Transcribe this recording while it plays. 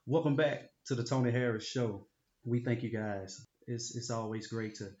Welcome back to the Tony Harris Show. We thank you guys. It's always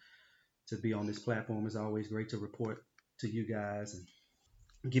great to be on this platform. It's always great to report to you guys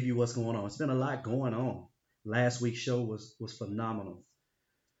and give you what's going on. It's been a lot going on. Last week's show was phenomenal.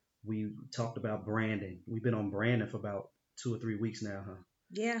 We talked about branding. We've been on branding for about 2 or 3 weeks now, huh?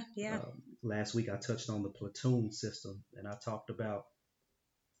 Yeah, yeah. Last week I touched on the platoon system, and I talked about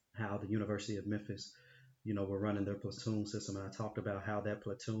how the University of Memphis, were running their platoon system, and I talked about how that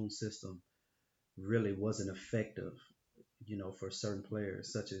platoon system really wasn't effective, for certain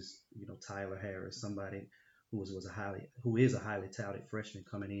players such as Tyler Harris, somebody who is a highly touted freshman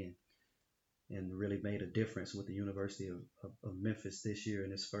coming in and really made a difference with the University of Memphis this year in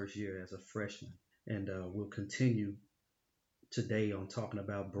his first year as a freshman. And we'll continue today on talking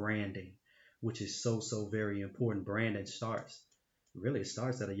about branding, which is so very important. Branding really it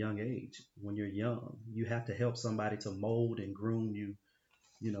starts at a young age. When you're young, you have to help somebody to mold and groom you,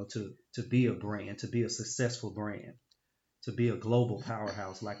 to be a brand, to be a successful brand, to be a global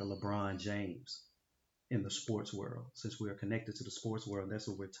powerhouse like a LeBron James in the sports world. Since we're connected to the sports world, that's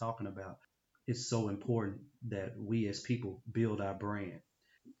what we're talking about. It's so important that we as people build our brand.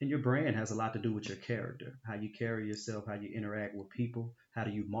 And your brand has a lot to do with your character, how you carry yourself, how you interact with people, how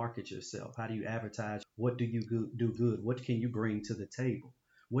do you market yourself, how do you advertise, what do you do good, what can you bring to the table,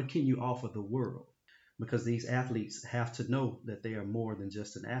 what can you offer the world? Because these athletes have to know that they are more than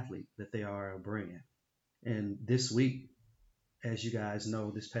just an athlete, that they are a brand. And this week, as you guys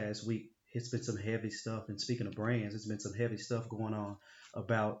know, this past week, it's been some heavy stuff. And speaking of brands, it's been some heavy stuff going on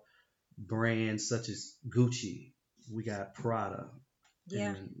about brands such as Gucci. We got Prada,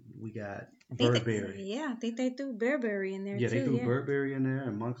 Yeah. and we got I think that Burberry. yeah, I think they threw Burberry in there Yeah, they too, threw yeah. Burberry in there,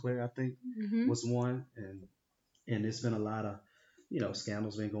 and Montclair, I think, Mhm. was one. And it's been a lot of,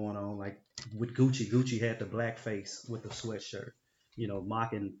 scandals been going on. Like with Gucci, Gucci had the blackface with the sweatshirt,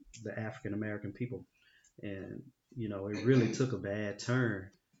 mocking the African American people, and it really took a bad turn.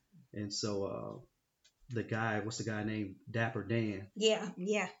 And so the guy, what's the guy named Dapper Dan, Yeah,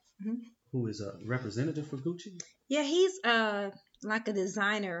 yeah. Mhm. who is a representative for Gucci, Yeah, he's like a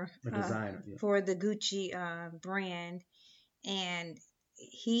designer a designer. Yeah. for the Gucci brand, and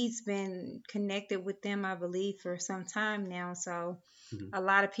he's been connected with them, I believe, for some time now. So Hmm. a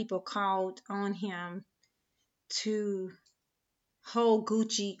lot of people called on him to hold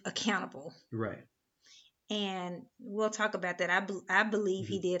Gucci accountable. Right. And we'll talk about that. I believe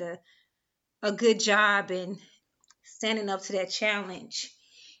he Hmm. did a good job in standing up to that challenge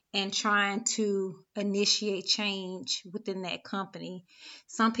and trying to initiate change within that company.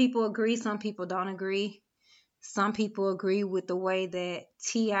 Some people agree, some people don't agree. Some people agree with the way that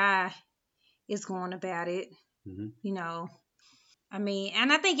T.I. is going about it. Hmm. You know, I mean,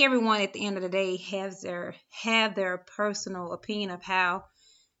 and I think everyone at the end of the day have their personal opinion of how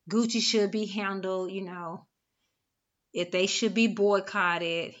Gucci should be handled. If they should be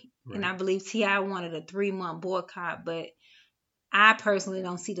boycotted. And Right. I believe T.I. wanted a 3-month boycott, but I personally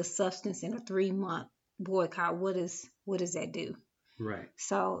don't see the substance in a 3-month boycott. What does that do? Right.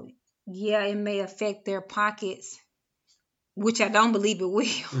 So yeah, it may affect their pockets, which I don't believe it will.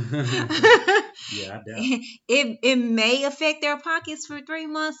 Yeah, I doubt. it may affect their pockets for 3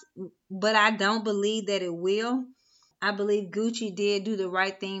 months, but I don't believe that it will. I believe Gucci did do the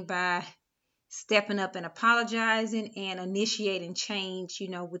right thing by stepping up and apologizing and initiating change,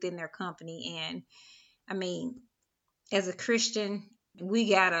 within their company. And I mean, as a Christian, we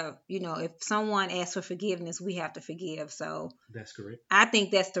gotta, if someone asks for forgiveness, we have to forgive. So That's correct. I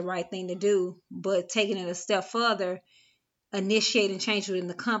think that's the right thing to do. But taking it a step further, initiating change within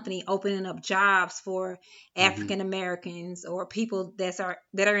the company, opening up jobs for Hmm. African Americans or people that are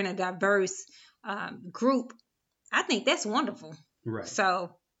in a diverse group, I think that's wonderful. Right.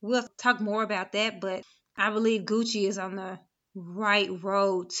 So we'll talk more about that, but I believe Gucci is on the right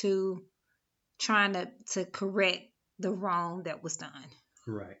road to trying to correct the wrong that was done.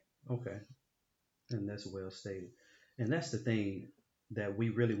 Right. Okay. And that's well stated. And that's the thing that we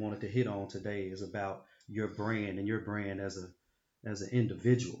really wanted to hit on today is about your brand and your brand as an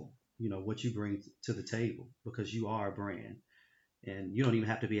individual. What you bring to the table because you are a brand, and you don't even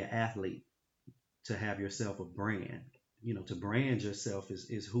have to be an athlete to have yourself a brand. To brand yourself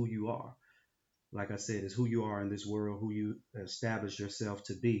is who you are. Like I said, is who you are in this world, who you establish yourself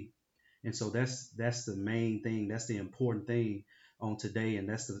to be. And so that's the main thing. That's the important thing on today, and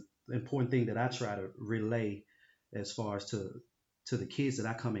that's the important thing that I try to relay as far as to the kids that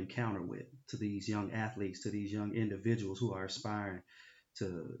I come encounter with, to these young athletes, to these young individuals who are aspiring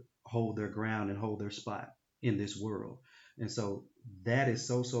to hold their ground and hold their spot in this world. And so that is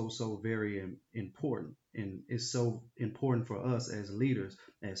so very important. And it's so important for us as leaders,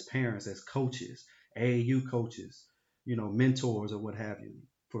 as parents, as coaches, AAU coaches, mentors or what have you.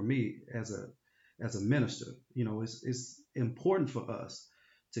 For me, as a minister, it's important for us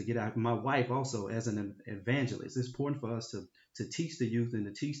to get out. My wife also, as an evangelist, it's important for us to teach the youth and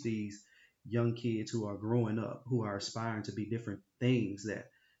to teach these young kids who are growing up, who are aspiring to be different things, that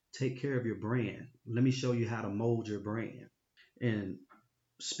take care of your brand. Let me show you how to mold your brand. And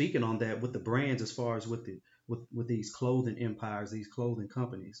speaking on that with the brands, as far as with these clothing empires, these clothing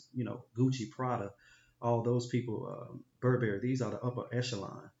companies, Gucci, Prada, all those people, Burberry, these are the upper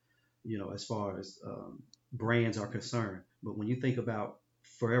echelon, as far as brands are concerned. But when you think about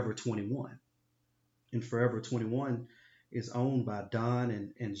Forever 21, and Forever 21 is owned by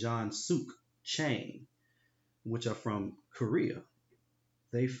Don and John Suk Chang, which are from Korea.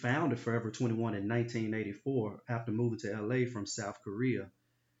 They founded Forever 21 in 1984 after moving to LA from South Korea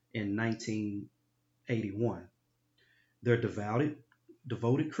in 1981. They're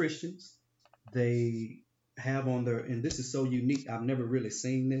devoted Christians. They have on their, and this is so unique, I've never really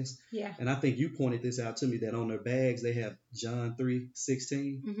seen this. Yeah. And I think you pointed this out to me, that on their bags they have John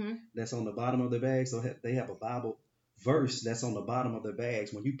 3:16. Mm-hmm. That's on the bottom of their bags. So they have a Bible verse that's on the bottom of their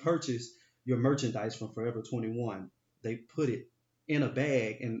bags. When you purchase your merchandise from Forever 21, they put it in a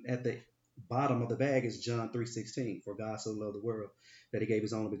bag, and at the bottom of the bag is John 3:16. For God so loved the world that he gave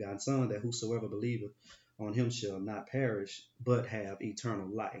his only begotten Son, that whosoever believeth on him shall not perish, but have eternal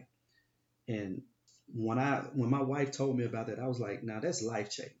life. And when my wife told me about that, I was like, now that's life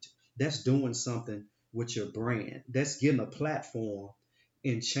changing. That's doing something with your brand. That's getting a platform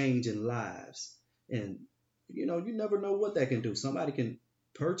and changing lives. And you never know what that can do. Somebody can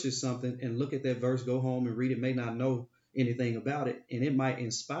purchase something and look at that verse, go home and read it, may not know anything about it, and it might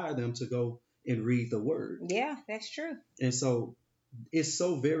inspire them to go and read the word. Yeah, that's true. And so it's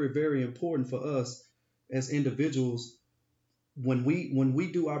so very, very important for us as individuals, when we're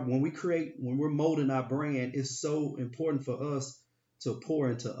molding our brand, it's so important for us to pour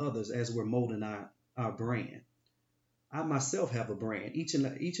into others as we're molding our brand. I myself have a brand. Each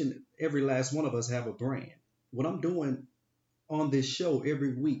and every last one of us have a brand. What I'm doing on this show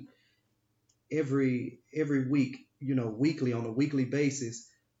every week, weekly, on a weekly basis,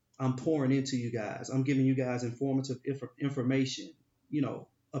 I'm pouring into you guys. I'm giving you guys informative information,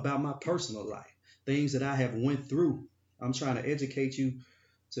 about my personal life, things that I have went through. I'm trying to educate you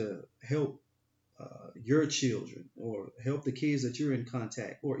to help your children, or help the kids that you're in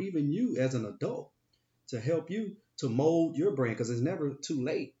contact, or even you as an adult, to help you to mold your brand, because it's never too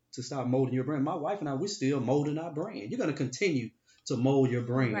late to start molding your brand. My wife and I, we're still molding our brand. You're going to continue to mold your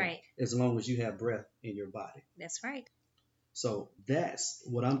brand, right, as long as you have breath in your body. That's right. So that's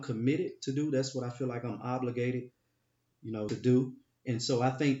what I'm committed to do. That's what I feel like I'm obligated, to do. And so I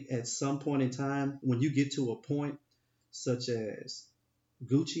think at some point in time, when you get to a point such as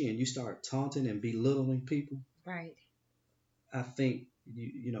Gucci, and you start taunting and belittling people, Right. I think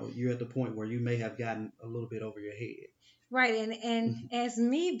you're at the point where you may have gotten a little bit over your head. Right. And as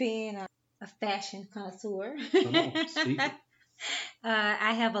me being a fashion connoisseur, Come on, speak it.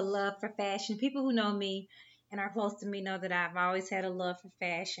 I have a love for fashion. People who know me and are close to me know that I've always had a love for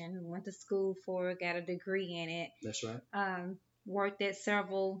fashion. Went to school for it, got a degree in it. That's right. Worked at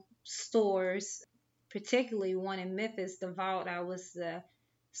several stores, particularly one in Memphis, the Vault. I was the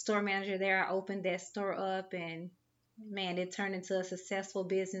store manager there. I opened that store up, and man, it turned into a successful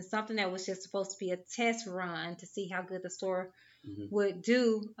business. Something that was just supposed to be a test run to see how good the store would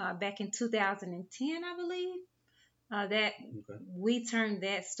do back in 2010, I believe. We turned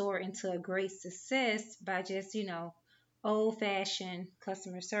that store into a great success by just, old-fashioned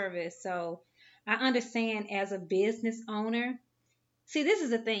customer service. So I understand, as a business owner. See, this is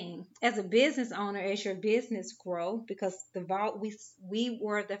the thing. As a business owner, as your business grow, because the Vault, we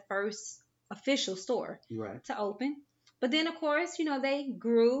were the first official store to open. But then, of course, they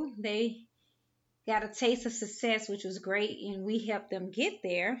grew. They got a taste of success, which was great, and we helped them get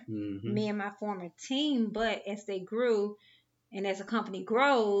there, me and my former team. But as they grew, and as a company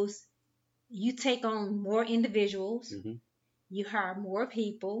grows, you take on more individuals. You hire more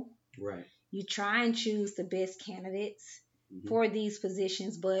people. Right. You try and choose the best candidates for these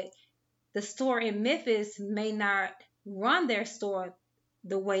positions, but the store in Memphis may not run their store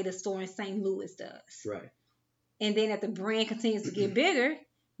the way the store in St. Louis does. Right. And then if the brand continues to get bigger,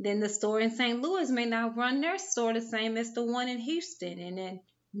 then the store in St. Louis may not run their store the same as the one in Houston and in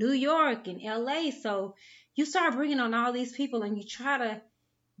New York and LA. So you start bringing on all these people, and you try to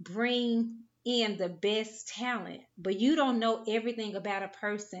bring in the best talent, but you don't know everything about a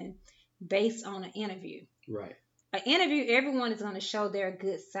person based on an interview. Right. an interview, everyone is going to show their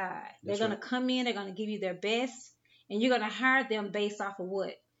good side. They're That's going to right. come in, they're going to give you their best, and you're going to hire them based off of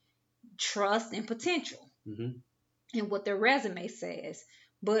what? Trust and potential Mm-hmm. and what their resume says.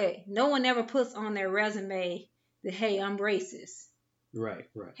 But no one ever puts on their resume that, hey, I'm racist. Right.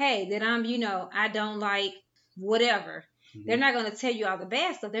 Right. Hey, that I'm, I don't like whatever. They're Mm-hmm. not going to tell you all the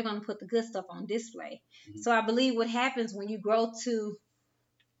bad stuff. They're going to put the good stuff on display. Mm-hmm. So I believe what happens when you grow to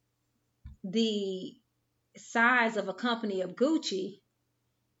the size of a company of Gucci,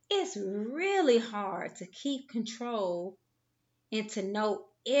 it's really hard to keep control and to know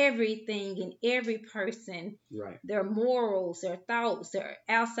everything and every person, Right. their morals, their thoughts, their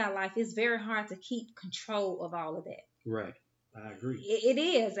outside life. It's very hard to keep control of all of that. Right. I agree. It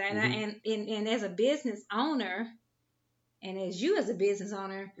is, and Mm-hmm. and as a business owner, and as you as a business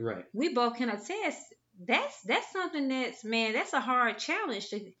owner, Right. we both can attest. That's something that's a hard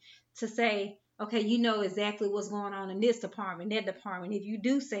challenge to say. Okay, you know exactly what's going on in this department, that department. If you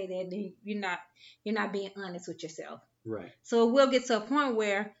do say that, then you're not being honest with yourself. Right. So we'll get to a point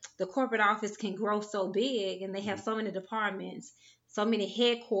where the corporate office can grow so big and they have Mm-hmm. so many departments, so many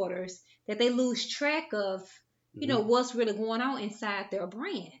headquarters that they lose track of, Mm-hmm. what's really going on inside their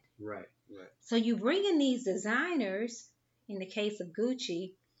brand. Right. Right. So you bring in these designers. In the case of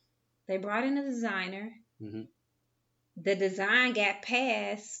Gucci, they brought in a designer. Mm-hmm. The design got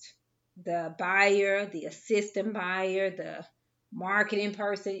past the buyer, the assistant buyer, the marketing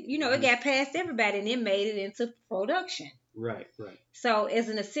person. It Mm-hmm. got past everybody and it made it into production. Right. Right. So as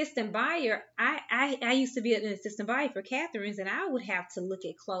an assistant buyer, I used to be an assistant buyer for Catherine's, and I would have to look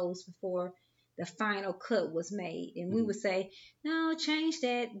at clothes before the final cut was made. And we Mm-hmm. would say, no, change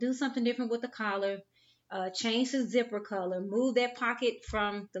that, do something different with the collar, change the zipper color, move that pocket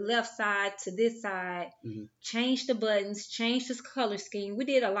from the left side to this side, Mm-hmm. change the buttons, change this color scheme. We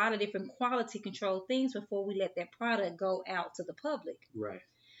did a lot of different quality control things before we let that product go out to the public. Right.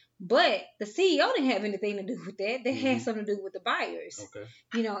 But the CEO didn't have anything to do with that. They Mm-hmm. had something to do with the buyers, Okay.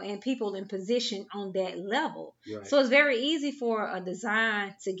 and people in position on that level. Right. So it's very easy for a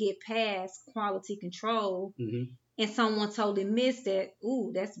design to get past quality control Mm-hmm. and someone totally missed that.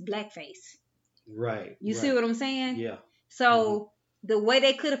 Ooh, that's blackface. Right. You see Right. what I'm saying? Yeah. So the way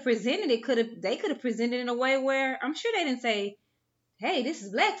they could have presented it, they could have presented it in a way where I'm sure they didn't say, hey, this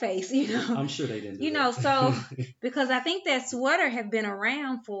is blackface, I'm sure they didn't do that. So because I think that sweater have been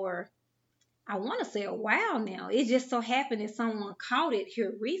around for, I want to say, a while now. It just so happened that someone caught it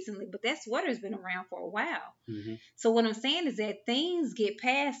here recently, but that sweater's been around for a while. Mm-hmm. So what I'm saying is that things get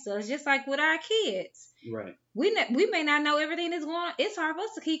past us, just like with our kids. Right. We may not know everything that's going on. It's hard for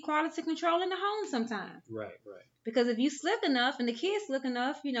us to keep quality control in the home sometimes. Right. Right. Because if you slick enough and the kids slick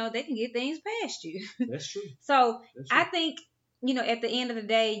enough, they can get things past you. That's true. So That's true. I think, at the end of the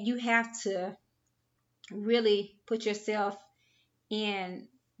day, you have to really put yourself in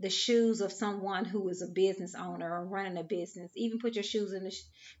the shoes of someone who is a business owner or running a business. Even put yourself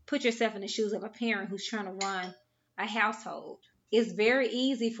in the shoes of a parent who's trying to run a household. It's very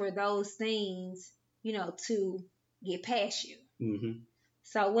easy for those things, to get past you. Mm-hmm.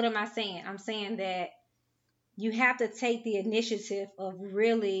 So what am I saying? I'm saying that you have to take the initiative of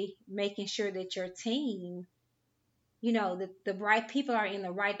really making sure that your team, the right people are in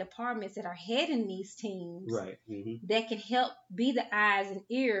the right departments that are heading these teams. Right. Mm-hmm. That can help be the eyes and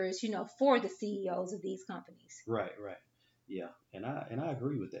ears, for the CEOs of these companies. Right. Right. Yeah. And I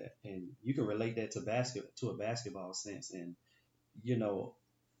agree with that. And you can relate that to a basketball sense. And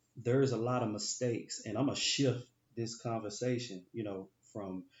there's a lot of mistakes. And I'm gonna shift this conversation, and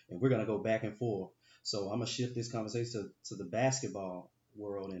we're gonna go back and forth. So I'm gonna shift this conversation to the basketball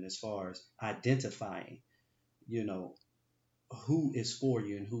world, and as far as identifying, who is for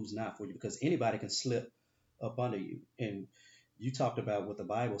you and who's not for you, because anybody can slip up under you. And you talked about what the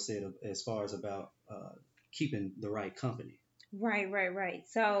Bible said as far as about keeping the right company. Right.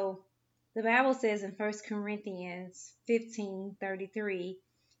 So the Bible says in 1 Corinthians 15:33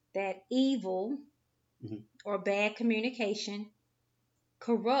 that evil Mm-hmm. or bad communication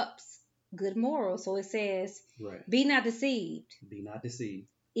corrupts good morals. So it says, Right. be not deceived. Be not deceived.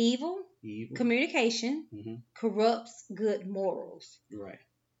 Evil communication Mm-hmm. corrupts good morals. Right.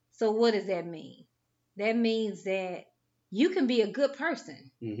 So what does that mean? That means that you can be a good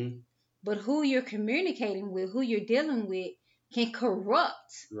person, Mm-hmm. but who you're communicating with, who you're dealing with, can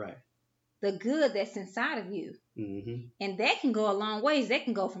corrupt Right. the good that's inside of you. Mm-hmm. And that can go a long ways. That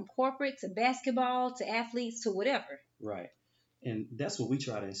can go from corporate to basketball to athletes to whatever. Right. And that's what we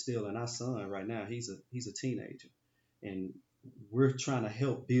try to instill in our son right now. He's a teenager, and we're trying to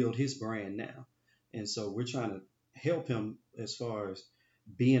help build his brand now. And so we're trying to help him as far as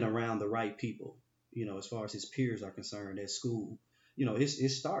being around the right people, as far as his peers are concerned at school.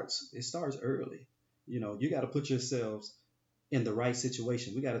 It starts early. You got to put yourselves in the right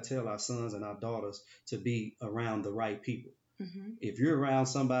situation. We got to tell our sons and our daughters to be around the right people. Hmm. If you're around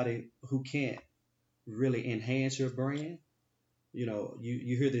somebody who can't really enhance your brand,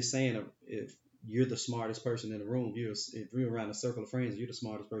 you hear this saying of, if you're the smartest person in the room, if you're around a circle of friends, you're the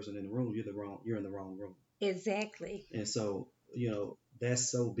smartest person in the room, you're in the wrong room. Exactly. And so,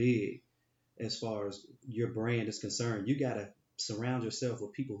 that's so big as far as your brand is concerned. You got to surround yourself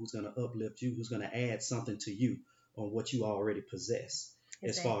with people who's going to uplift you, who's going to add something to you on what you already possess.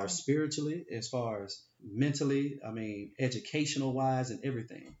 As far as Exactly. spiritually, as far as mentally, I mean, educational wise and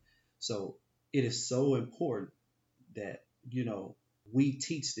everything. So it is so important that, we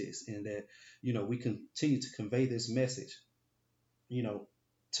teach this, and that, we continue to convey this message, you know,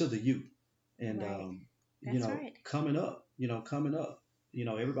 to the youth. And, Right. That's right. coming up,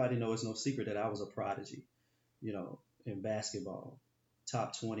 everybody knows it's no secret that I was a prodigy, in basketball,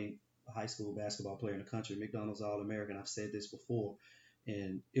 top 20 high school basketball player in the country, McDonald's All American. I've said this before.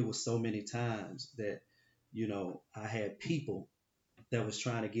 And it was so many times that, I had people that was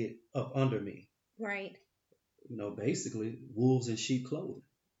trying to get up under me, Right. basically wolves in sheep clothing.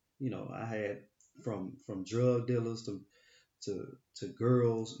 I had from drug dealers to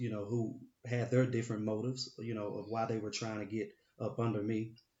girls, who had their different motives, of why they were trying to get up under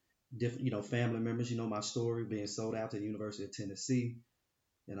me. Different, family members, my story, being sold out to the University of Tennessee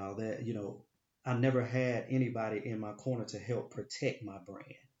and all that. I never had anybody in my corner to help protect my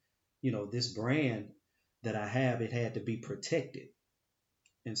brand. This brand that I have, it had to be protected.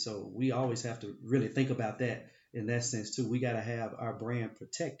 And so we always have to really think about that in that sense too. We got to have our brand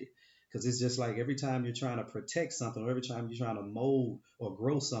protected, because it's just like every time you're trying to protect something, or every time you're trying to mold or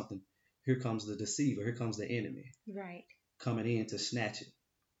grow something, here comes the deceiver, here comes the enemy Right. coming in to snatch it.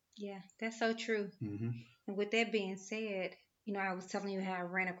 Yeah, that's so true. Hmm. And with that being said, I was telling you how I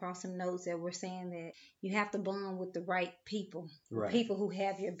ran across some notes that were saying that you have to bond with the right people, with Right, people who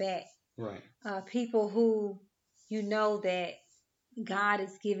have your back, right, people who you know that God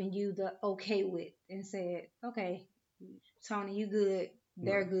is giving you the okay with, and said, okay, Tony, you good,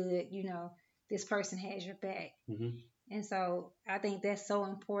 they're right. good, this person has your back. Hmm. And so I think that's so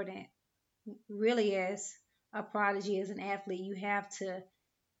important. Really, as a prodigy, as an athlete, you have to,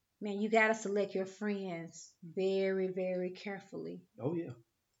 man, you got to select your friends very, very carefully. Oh yeah.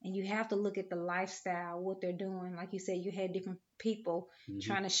 And you have to look at the lifestyle, what they're doing. Like you said, you had different people Hmm.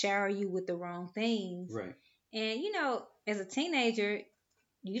 trying to shower you with the wrong things. Right. And, as a teenager,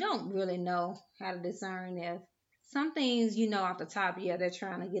 you don't really know how to discern if some things, off the top, yeah, they're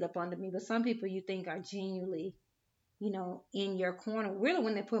trying to get up under me. But some people you think are genuinely, in your corner. Really,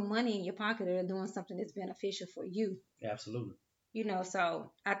 when they put money in your pocket, they're doing something that's beneficial for you. Absolutely.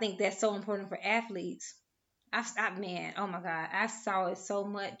 So I think that's so important for athletes. Man, oh my God, I saw it so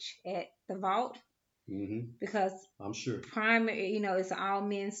much at the Vault, Hmm. because I'm sure. primary, it's an all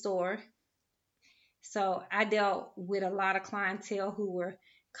men's store. So I dealt with a lot of clientele who were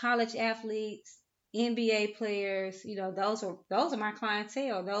college athletes, NBA players. Those are my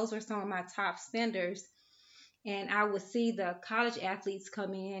clientele. Those were some of my top spenders. And I would see the college athletes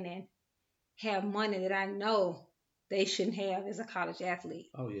come in and have money that I know they shouldn't have as a college athlete.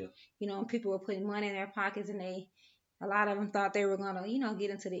 Oh yeah. And people were putting money in their pockets, and a lot of them thought they were gonna,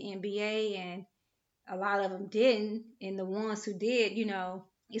 get into the NBA, and a lot of them didn't. And the ones who did,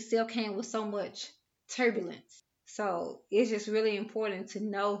 it still came with so much turbulence. So it's just really important to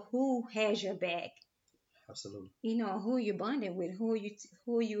know who has your back. Absolutely. Who you're bonding with, who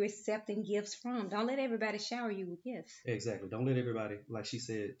are you accepting gifts from. Don't let everybody shower you with gifts. Exactly. Don't let everybody, like she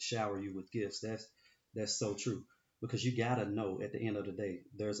said, shower you with gifts. That's so true. Because you gotta know at the end of the day,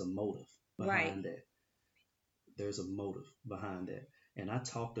 there's a motive Right. behind that. There's a motive behind that. And I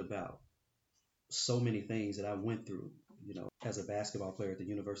talked about so many things that I went through, as a basketball player at the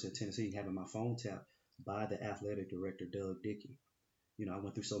University of Tennessee, having my phone tapped by the athletic director, Doug Dickey. I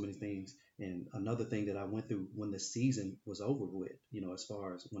went through so many things. And another thing that I went through when the season was over with, as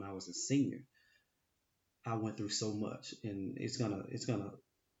far as when I was a senior, I went through so much, and it's gonna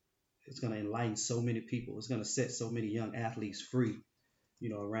enlighten so many people. It's gonna set so many young athletes free,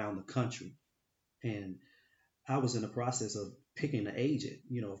 around the country. And I was in the process of picking an agent.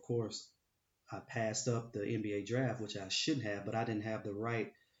 Of course, I passed up the NBA draft, which I shouldn't have, but I didn't have the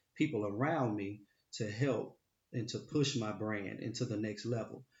right people around me to help and to push my brand into the next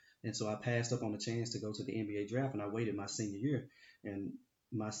level. And so I passed up on the chance to go to the NBA draft, and I waited my senior year. And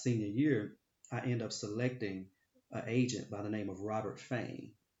my senior year, I ended up selecting an agent by the name of Robert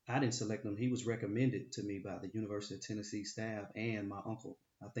Fain. I didn't select him. He was recommended to me by the University of Tennessee staff and my uncle.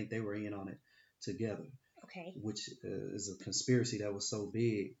 I think they were in on it together, Okay. which is a conspiracy that was so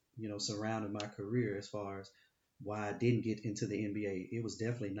big, surrounding my career as far as why I didn't get into the NBA. It was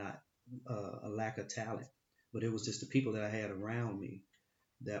definitely not a lack of talent, but it was just the people that I had around me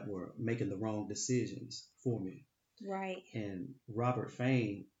that were making the wrong decisions for me. Right. And Robert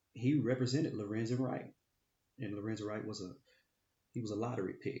Fain, he represented Lorenzen Wright, and Lorenzen Wright was a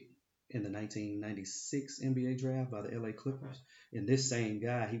lottery pick in the 1996 NBA draft by the LA Clippers. And this same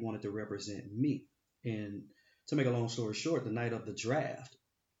guy, he wanted to represent me. And to make a long story short, the night of the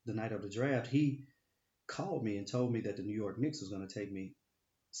draft, he called me and told me that the New York Knicks was going to take me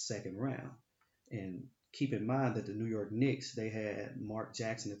second round. And keep in mind that the New York Knicks, they had Mark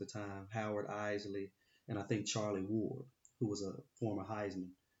Jackson at the time, Howard Isley, and I think Charlie Ward, who was a former Heisman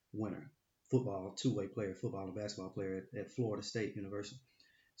winner, football, two-way player, football and basketball player at Florida State University.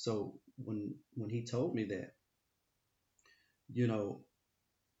 So when he told me that, you know,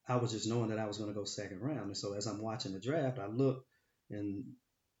 I was just knowing that I was going to go second round. And so as I'm watching the draft, I look, and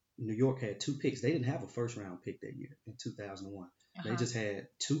New York had two picks. They didn't have a first round pick that year in 2001. They Uh-huh. just had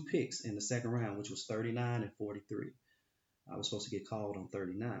two picks in the second round, which was 39 and 43. I was supposed to get called on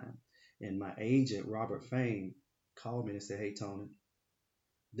 39. And my agent, Robert Fain, called me and said, "Hey, Tony,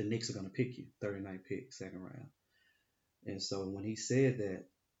 the Knicks are going to pick you, 39th pick, second round." And so when he said that,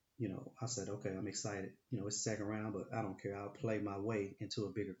 I said, "Okay, I'm excited. It's second round, but I don't care. I'll play my way into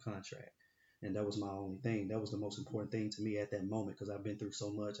a bigger contract." And that was my only thing. That was the most important thing to me at that moment because I've been through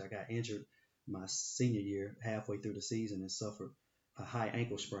so much. I got injured my senior year, halfway through the season, and suffered a high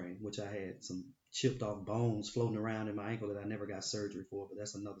ankle sprain, which I had some chipped off bones floating around in my ankle that I never got surgery for, but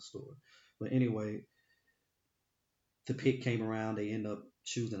that's another story. But anyway, the pick came around. They end up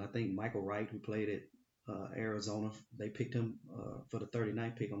choosing, I think, Michael Wright, who played at Arizona. They picked him for the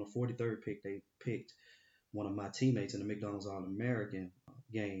 39th pick. On the 43rd pick, they picked one of my teammates in the McDonald's All-American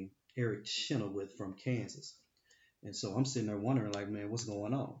game, Eric Chenoweth from Kansas. And so I'm sitting there wondering, like, man, what's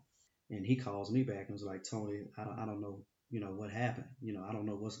going on? And he calls me back and was like, "Tony, I don't know, what happened. I don't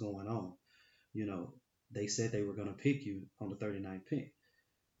know what's going on. You know, they said they were going to pick you on the 39th pick."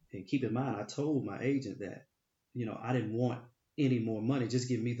 And keep in mind, I told my agent that, I didn't want any more money. Just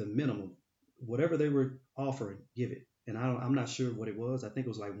give me the minimum. Whatever they were offering, give it. And I'm not sure what it was. I think it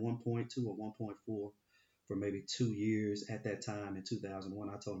was like 1.2 or 1.4 for maybe 2 years at that time in 2001.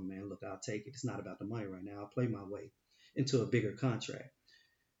 I told him, "Man, look, I'll take it. It's not about the money right now. I'll play my way into a bigger contract."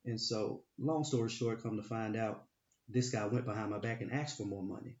 And so, long story short, come to find out, this guy went behind my back and asked for more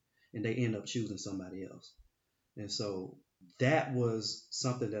money, and they end up choosing somebody else. And so that was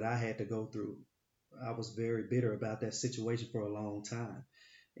something that I had to go through. I was very bitter about that situation for a long time,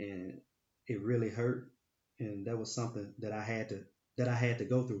 and it really hurt. And that was something that I had to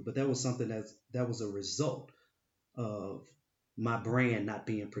go through. But that was something that was a result of my brand not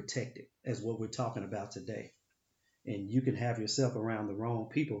being protected, as what we're talking about today. And you can have yourself around the wrong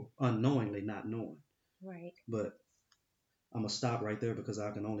people unknowingly, not knowing. Right. But I'm gonna stop right there because I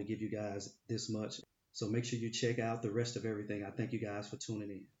can only give you guys this much. So make sure you check out the rest of everything. I thank you guys for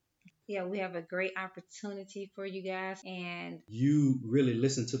tuning in. Yeah, we have a great opportunity for you guys. And You really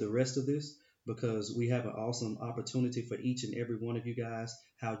listen to the rest of this because we have an awesome opportunity for each and every one of you guys,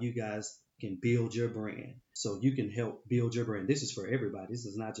 how you guys can build your brand. So you can help build your brand. This is for everybody. This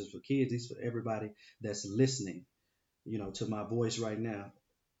is not just for kids. This is for everybody that's listening, to my voice right now.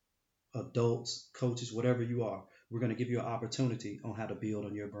 Adults, coaches, whatever you are, we're going to give you an opportunity on how to build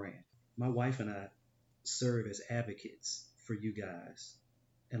on your brand. My wife and I serve as advocates for you guys.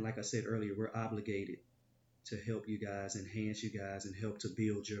 And like I said earlier, we're obligated to help you guys, enhance you guys, and help to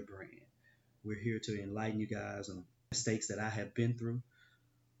build your brand. We're here to enlighten you guys on mistakes that I have been through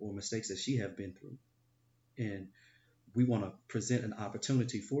or mistakes that she have been through. And we want to present an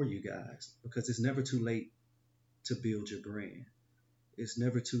opportunity for you guys because it's never too late to build your brand. It's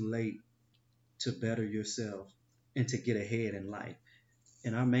never too late to better yourself and to get ahead in life.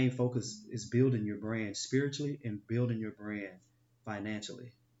 And our main focus is building your brand spiritually and building your brand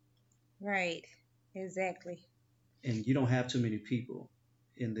financially. right, exactly. And you don't have too many people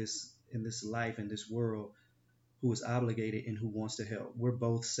in this life, in this world, who is obligated and who wants to help. We're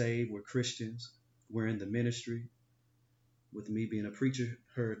both saved, we're Christians, we're in the ministry, with me being a preacher,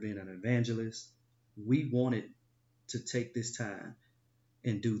 her being an evangelist. We wanted to take this time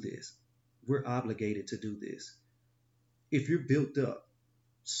and do this. We're obligated to do this. If you're built up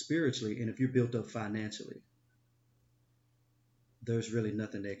spiritually and if you're built up financially, there's really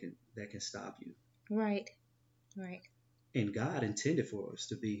nothing that can stop you. Right, right, And God intended for us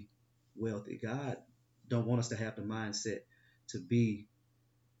to be wealthy. God don't want us to have the mindset to be,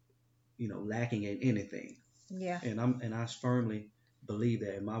 lacking in anything. yeah, And I firmly believe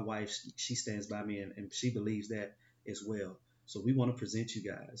that, and my wife, she stands by me, and she believes that as well. So we want to present you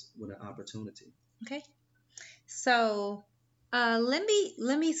guys with an opportunity. Okay. So, let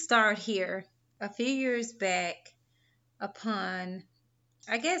me start here. A few years back, upon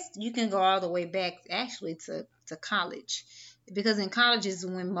I guess you can go all the way back actually to college, because in college is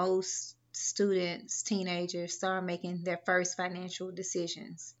when most students, teenagers, start making their first financial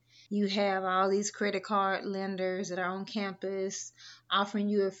decisions. You have all these credit card lenders that are on campus offering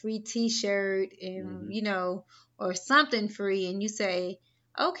you a free t-shirt and, Hmm. or something free, and you say,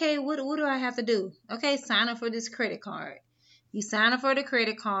 okay, what do I have to do? Okay, sign up for this credit card. You sign up for the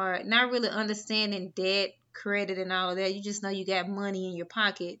credit card, not really understanding debt, credit, and all of that. You just know you got money in your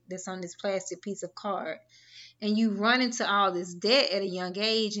pocket that's on this plastic piece of card. And you run into all this debt at a young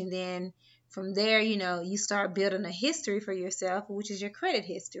age. And then from there, you start building a history for yourself, which is your credit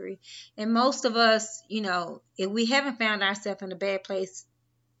history. And most of us, if we haven't found ourselves in a bad place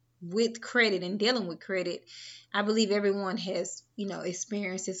with credit and dealing with credit, I believe everyone has,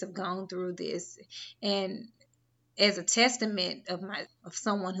 experiences, have gone through this. And as a testament of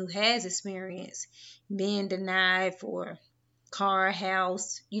someone who has experience being denied for car,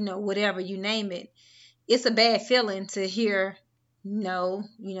 house, whatever, you name it, it's a bad feeling to hear no,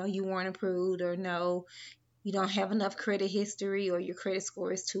 you weren't approved, or no, you don't have enough credit history, or your credit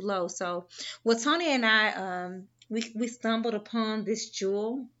score is too low. So, well, Tony and I, we stumbled upon this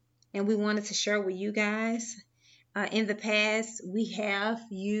jewel, and we wanted to share with you guys. In the past, we have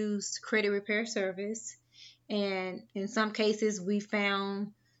used credit repair service, and in some cases, we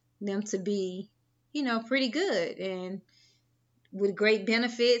found them to be, pretty good and with great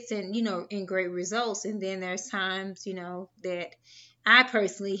benefits, and and great results. And then there's times, that I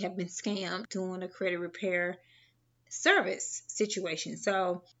personally have been scammed doing a credit repair service situation.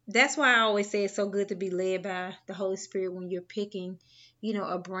 So that's why I always say it's so good to be led by the Holy Spirit when you're picking,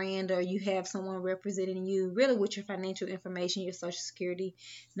 a brand, or you have someone representing you, really, with your financial information, your social security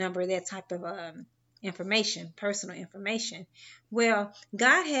number, that type of information, personal information. Well,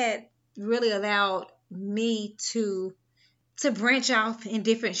 God had really allowed me to branch off in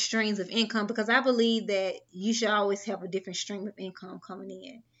different streams of income, because I believe that you should always have a different stream of income coming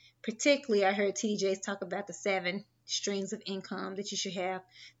in. Particularly, I heard TD Jakes talk about the 7 streams of income that you should have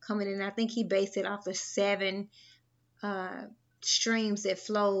coming in. I think he based it off the 7 uh, streams that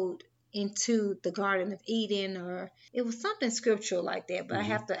flowed into the Garden of Eden, or it was something scriptural like that. But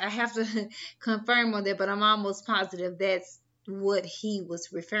Hmm. I have to confirm on that. But I'm almost positive that's what he was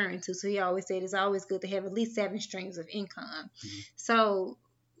referring to. So he always said it's always good to have at least 7 streams of income. Hmm. So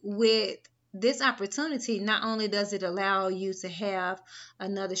with this opportunity, not only does it allow you to have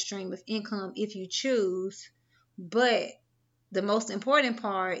another stream of income if you choose, but the most important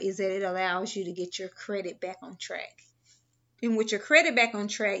part is that it allows you to get your credit back on track. And with your credit back on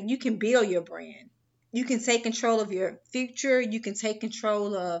track, you can build your brand. You can take control of your future. You can take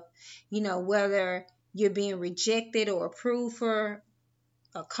control of, whether you're being rejected or approved for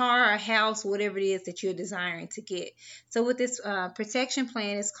a car, a house, whatever it is that you're desiring to get. So with this protection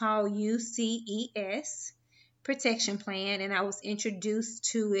plan, it's called UCES protection plan, and I was introduced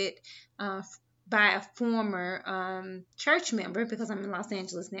to it by a former church member, because I'm in Los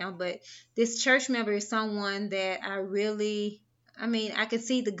Angeles now. But this church member is someone that I could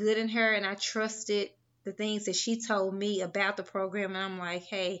see the good in her, and I trusted the things that she told me about the program. And I'm like,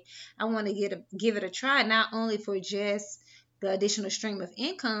 hey, I want to give it a try, not only for just the additional stream of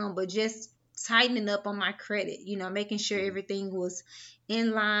income, but just tightening up on my credit, making sure everything was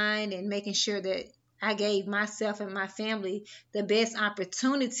in line, and making sure that I gave myself and my family the best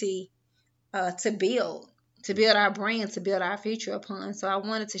opportunity to build our brand, to build our future upon. So I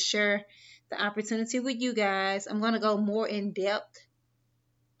wanted to share the opportunity with you guys. I'm going to go more in depth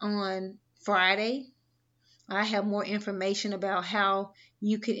on Friday. I have more information about how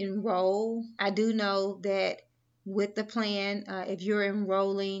you can enroll. I do know that with the plan, if you're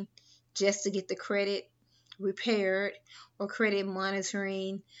enrolling just to get the credit repaired or credit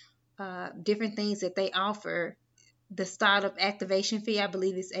monitoring, different things that they offer, the startup activation fee, I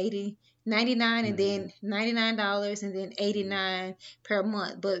believe, is $99, and Hmm. then $99, and then Hmm. $89 per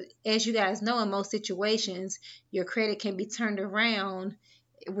month. But as you guys know, in most situations, your credit can be turned around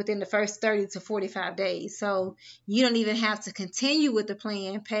within the first 30 to 45 days. So you don't even have to continue with the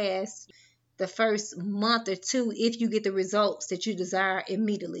plan past the first month or two if you get the results that you desire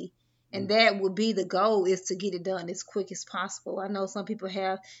immediately. And that would be the goal, is to get it done as quick as possible. I know some people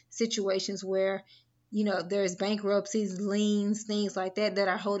have situations where there's bankruptcies, liens, things like that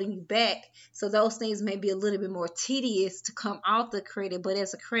are holding you back. So those things may be a little bit more tedious to come off the credit. But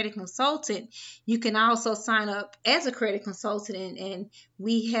as a credit consultant, you can also sign up as a credit consultant. And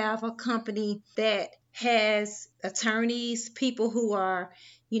we have a company that has attorneys, people who are,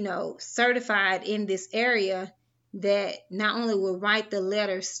 certified in this area, that not only will write the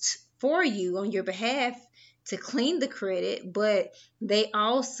letters for you on your behalf to clean the credit, but they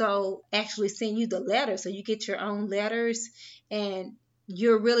also actually send you the letter. So you get your own letters, and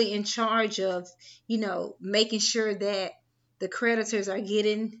you're really in charge of, making sure that the creditors are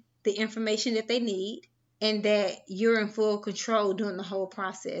getting the information that they need, and that you're in full control during the whole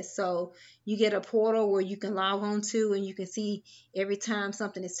process. So you get a portal where you can log on to, and you can see every time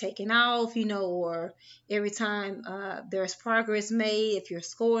something is taken off, or every time there's progress made, if your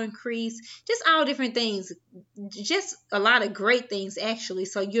score increased, just all different things, just a lot of great things actually.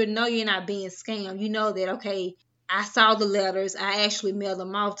 So you're not being scammed. You know that, okay, I saw the letters, I actually mailed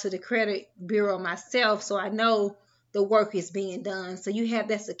them off to the credit bureau myself, so I know the work is being done. So you have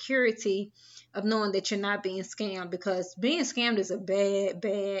that security of knowing that you're not being scammed, because being scammed is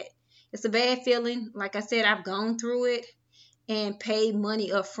it's a bad feeling. Like I said, I've gone through it and paid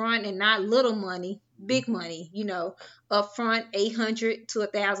money up front, and not little money, big money, up front, $800 to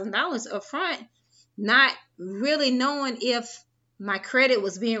 $1,000 up front, not really knowing if my credit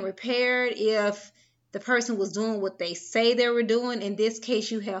was being repaired, if the person was doing what they say they were doing. In this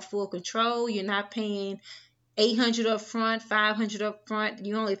case, you have full control. You're not paying $800 up front, $500 up front.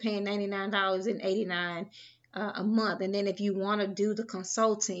 You're only paying $99.89 a month. And then if you want to do the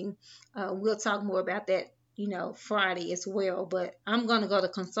consulting, we'll talk more about that, Friday as well. But I'm going to go the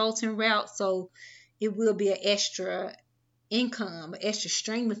consulting route, so it will be an extra income, an extra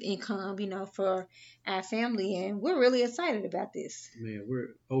stream of income, for our family. And we're really excited about this. Man, we're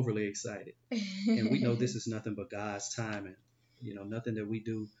overly excited. And we know this is nothing but God's timing. Nothing that we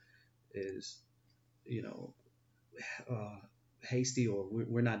do is, hasty, or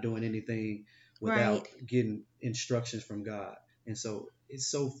we're not doing anything without getting instructions from God. And so it's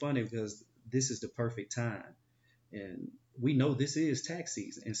so funny, because this is the perfect time, and we know this is tax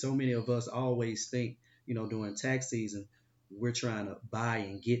season, and so many of us always think, during tax season we're trying to buy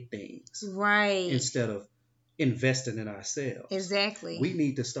and get things, instead of investing in ourselves. Exactly. We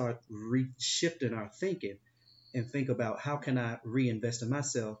need to start shifting our thinking and think about, how can I reinvest in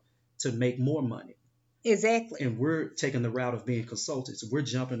myself to make more money? Exactly. And we're taking the route of being consultants. We're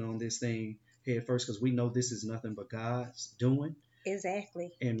jumping on this thing head first, because we know this is nothing but God's doing.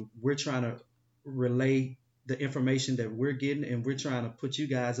 Exactly. And we're trying to relay the information that we're getting, and we're trying to put you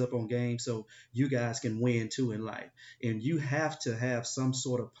guys up on game so you guys can win too in life. And you have to have some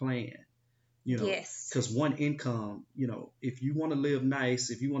sort of plan, Yes. Because one income, if you want to live nice,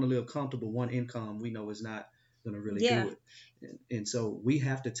 if you want to live comfortable, one income, we know is not going to really do it. And so we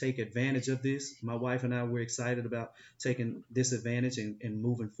have to take advantage of this. My wife and I, we're excited about taking this advantage and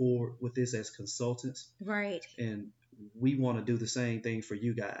moving forward with this as consultants. Right. And we want to do the same thing for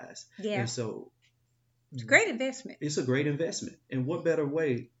you guys. Yeah. And so it's a great investment. It's a great investment. And what better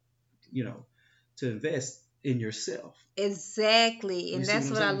way, to invest in yourself? Exactly. And that's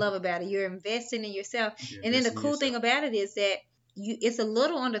what I love about it. You're investing in yourself. And then the cool thing about it is that it's a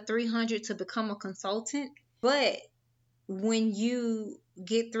little under $300 to become a consultant, but when you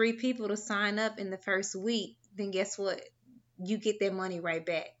get 3 people to sign up in the first week, then guess what? You get that money right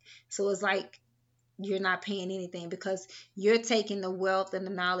back. So it's like you're not paying anything, because you're taking the wealth and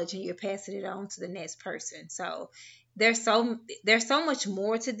the knowledge and you're passing it on to the next person. So there's so much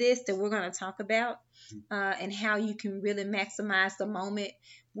more to this that we're going to talk about, and how you can really maximize the moment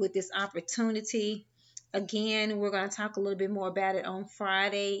with this opportunity. Again, we're going to talk a little bit more about it on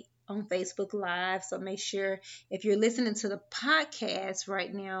Friday on Facebook Live. So make sure, if you're listening to the podcast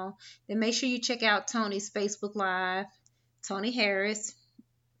right now, then make sure you check out Tony's Facebook Live, Tony Harris,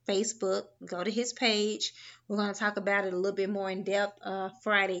 Facebook. Go to his page. We're going to talk about it a little bit more in depth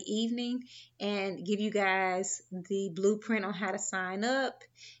Friday evening, and give you guys the blueprint on how to sign up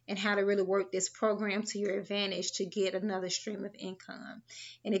and how to really work this program to your advantage to get another stream of income.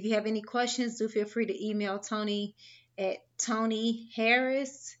 And if you have any questions, do feel free to email Tony at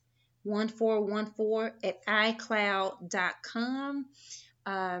tonyharris1414@icloud.com.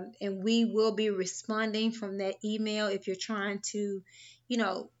 And we will be responding from that email. If you're trying to,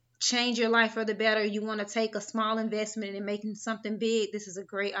 change your life for the better, you want to take a small investment and making something big, this is a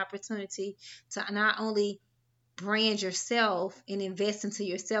great opportunity to not only brand yourself and invest into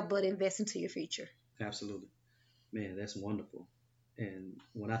yourself, but invest into your future. Absolutely. Man, that's wonderful. And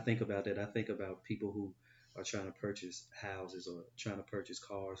when I think about that, I think about people who are trying to purchase houses or trying to purchase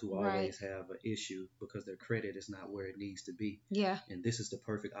cars, who Right. always have an issue because their credit is not where it needs to be. Yeah. And this is the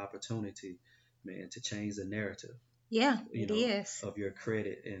perfect opportunity, man, to change the narrative, Yeah, you it know, is. of your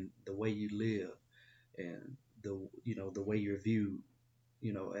credit and the way you live and the way you're viewed,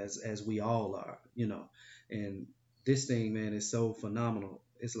 as we all are, and this thing, man, is so phenomenal.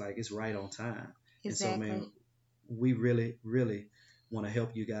 It's like it's right on time. And so, man, Exactly. we really, really want to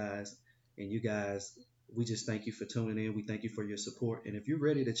help you guys. And you guys, we just thank you for tuning in. We thank you for your support. And if you're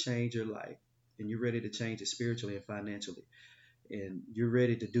ready to change your life and you're ready to change it spiritually and financially, and you're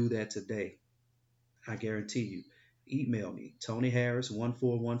ready to do that today, I guarantee you, email me,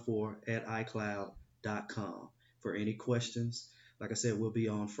 TonyHarris1414 at iCloud.com for any questions. Like I said, we'll be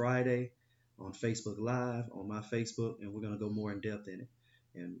on Friday on Facebook Live on my Facebook, and we're gonna go more in depth in it.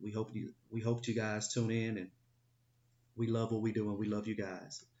 And we hope you guys tune in, and we love what we do, and we love you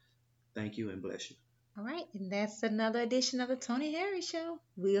guys. Thank you and bless you. All right, and that's another edition of the Tony Harris Show.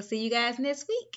 We'll see you guys next week.